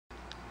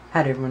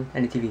Hi everyone,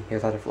 NTV here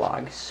with other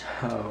vlogs.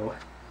 So,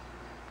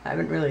 I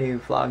haven't really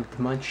vlogged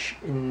much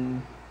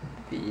in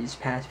these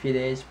past few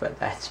days, but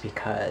that's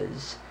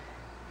because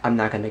I'm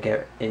not going to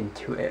get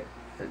into it.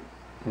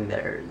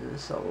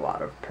 There's a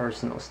lot of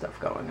personal stuff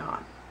going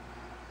on.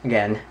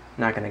 Again,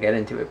 not going to get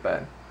into it,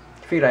 but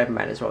I figured I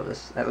might as well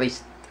just at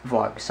least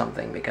vlog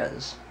something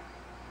because,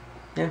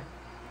 yeah,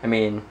 I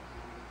mean,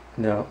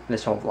 no,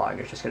 this whole vlog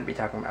is just going to be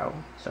talking about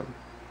some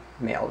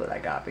mail that I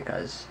got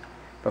because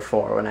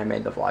before, when I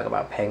made the vlog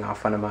about paying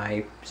off one of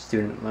my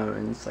student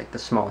loans, like the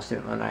small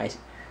student loan, I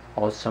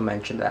also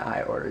mentioned that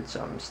I ordered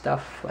some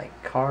stuff like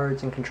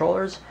cards and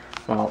controllers.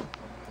 Well,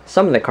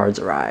 some of the cards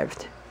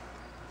arrived.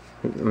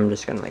 I'm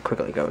just gonna like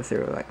quickly go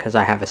through, like, because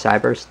I have a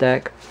Cyberse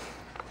deck.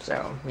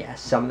 So yeah,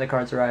 some of the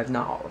cards arrived,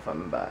 not all of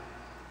them, but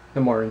the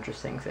more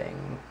interesting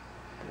thing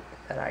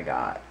that I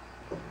got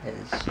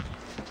is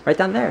right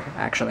down there,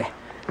 actually.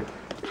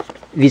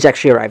 These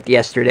actually arrived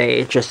yesterday,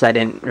 it's just I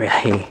didn't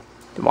really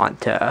want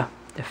to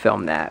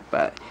film that,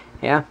 but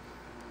yeah,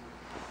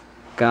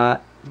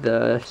 got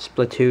the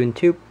Splatoon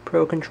 2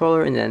 Pro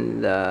controller and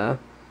then the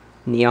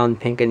neon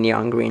pink and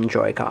neon green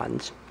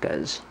Joy-Cons,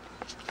 because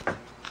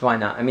why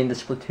not? I mean, the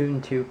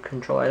Splatoon 2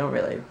 controller, I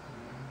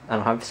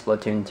don't have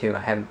Splatoon 2, I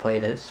haven't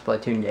played a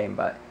Splatoon game,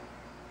 but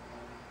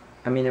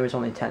I mean, it was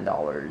only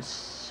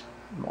 $10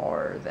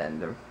 more than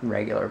the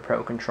regular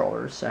Pro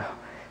controller, so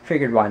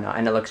figured why not,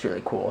 and it looks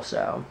really cool,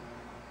 so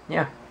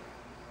yeah.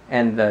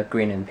 And the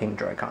green and pink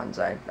Joy-Cons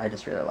I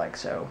just really like,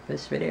 so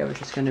this video is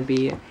just going to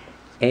be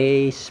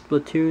a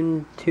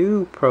Splatoon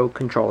 2 Pro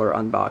controller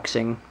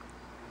unboxing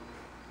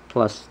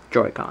plus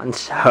Joy-Cons,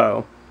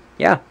 so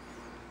yeah.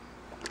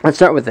 Let's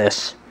start with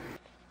this.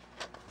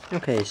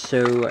 Okay,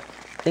 so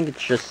I think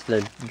it's just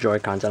the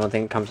Joy-Cons. I don't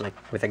think it comes like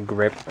with a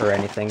grip or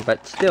anything,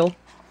 but still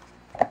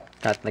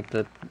got like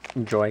the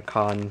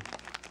Joy-Con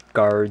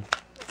guard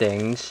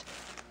things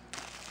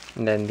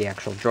and then the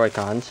actual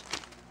Joy-Cons,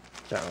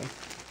 so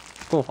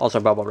cool. Also,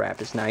 bubble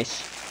wrap is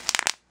nice.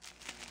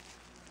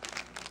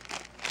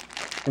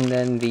 And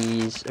then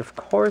these, of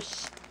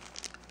course,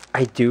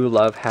 I do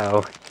love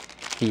how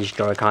these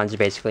Joy-Cons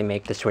basically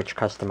make the Switch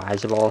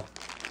customizable.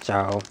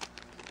 So,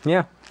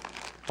 yeah.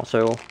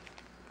 Also,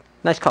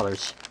 nice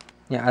colors.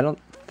 Yeah, I don't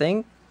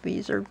think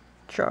these are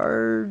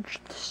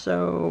charged,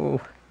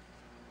 so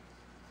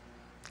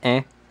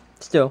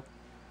still,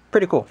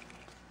 pretty cool.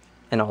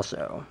 And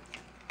also,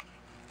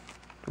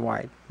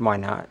 why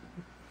not?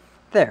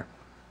 There.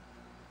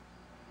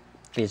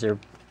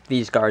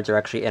 These guards are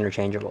actually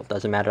interchangeable.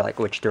 Doesn't matter like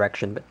which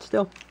direction, but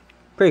still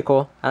pretty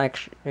cool. I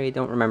actually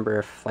don't remember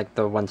if like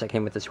the ones that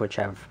came with the Switch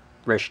have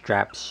wrist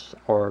straps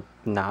or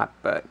not,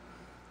 but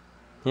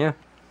yeah.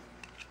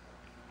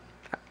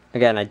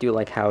 Again, I do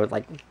like how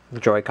like the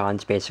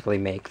Joy-Cons basically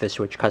make the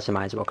Switch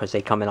customizable because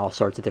they come in all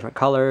sorts of different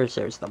colors.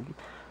 There's the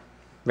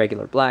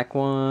regular black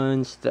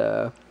ones,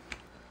 the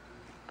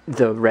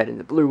red and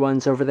the blue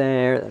ones over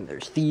there, and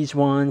there's these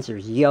ones,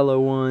 there's yellow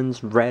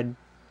ones, red,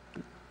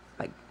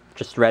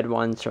 just red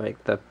ones, or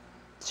like the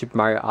Super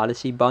Mario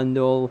Odyssey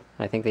bundle.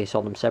 I think they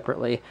sold them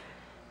separately.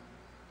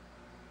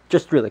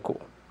 Just really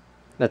cool.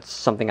 That's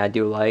something I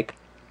do like.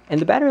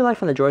 And the battery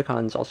life on the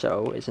Joy-Cons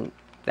also isn't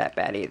that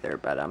bad either,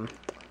 but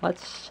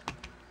let's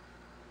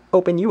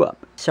open you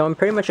up. So I'm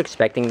pretty much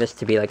expecting this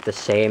to be like the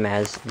same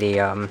as the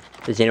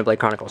Xenoblade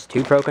Chronicles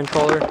 2 Pro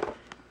controller.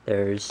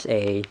 There's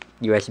a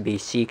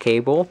USB-C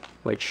cable,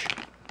 which,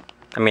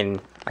 I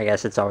mean, I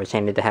guess it's always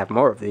handy to have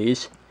more of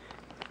these.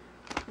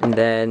 And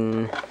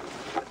then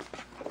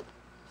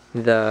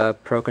the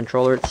Pro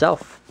controller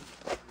itself.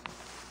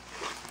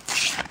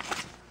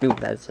 Ooh,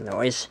 that's a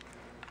noise.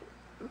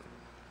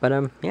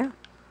 But yeah,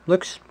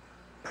 looks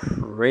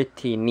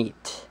pretty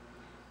neat.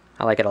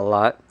 I like it a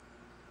lot.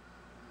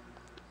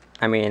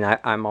 I mean,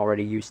 I'm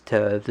already used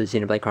to the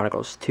Xenoblade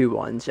Chronicles 2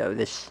 one, so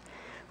this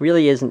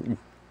really isn't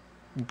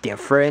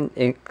different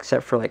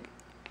except for like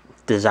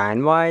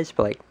design-wise,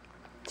 but like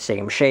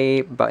same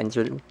shape, buttons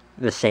are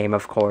the same,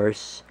 of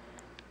course.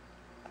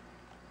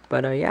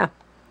 But yeah,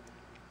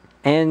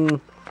 and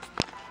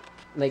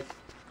like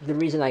the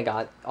reason I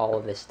got all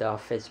of this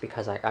stuff is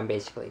because I'm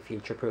basically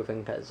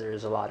future-proofing, because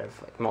there's a lot of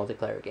like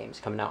multiplayer games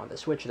coming out on the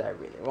Switch that I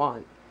really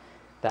want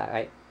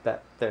that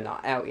they're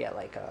not out yet,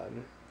 like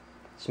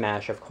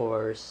Smash, of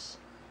course.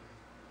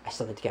 I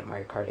still need to get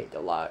Mario Kart 8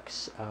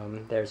 Deluxe.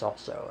 There's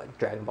also like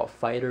Dragon Ball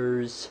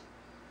FighterZ,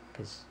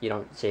 because you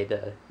don't say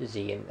the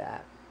Z in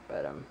that,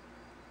 but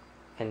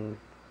and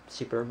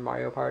Super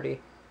Mario Party,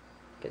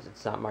 because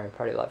it's not Mario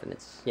Party 11,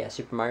 it's, yeah,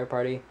 Super Mario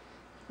Party.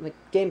 Like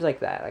games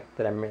like that,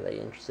 that I'm really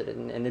interested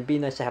in, and it'd be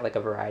nice to have like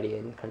a variety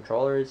in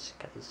controllers,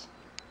 because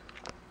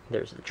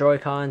there's the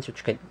Joy-Cons,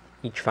 which could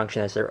each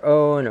function as their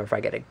own, or if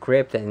I get a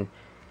grip, then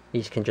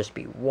these can just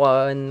be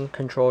one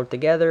controller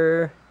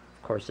together.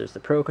 Of course, there's the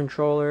Pro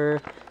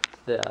controller.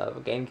 The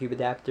GameCube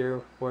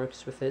adapter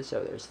works with it,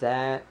 so there's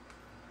that.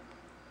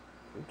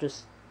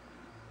 Just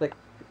like,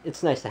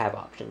 it's nice to have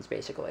options,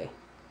 basically.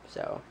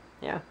 So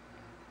yeah.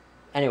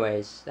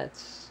 Anyways,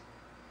 that's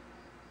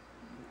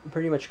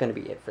pretty much going to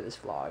be it for this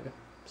vlog.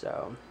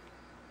 So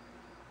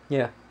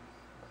yeah,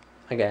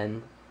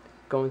 again,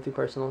 going through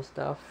personal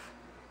stuff.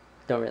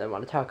 Don't really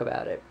want to talk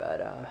about it,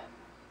 but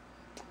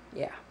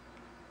yeah.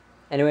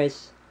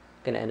 Anyways,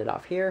 gonna end it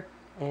off here,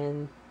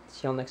 and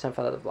see y'all next time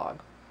for another vlog.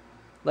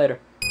 Later.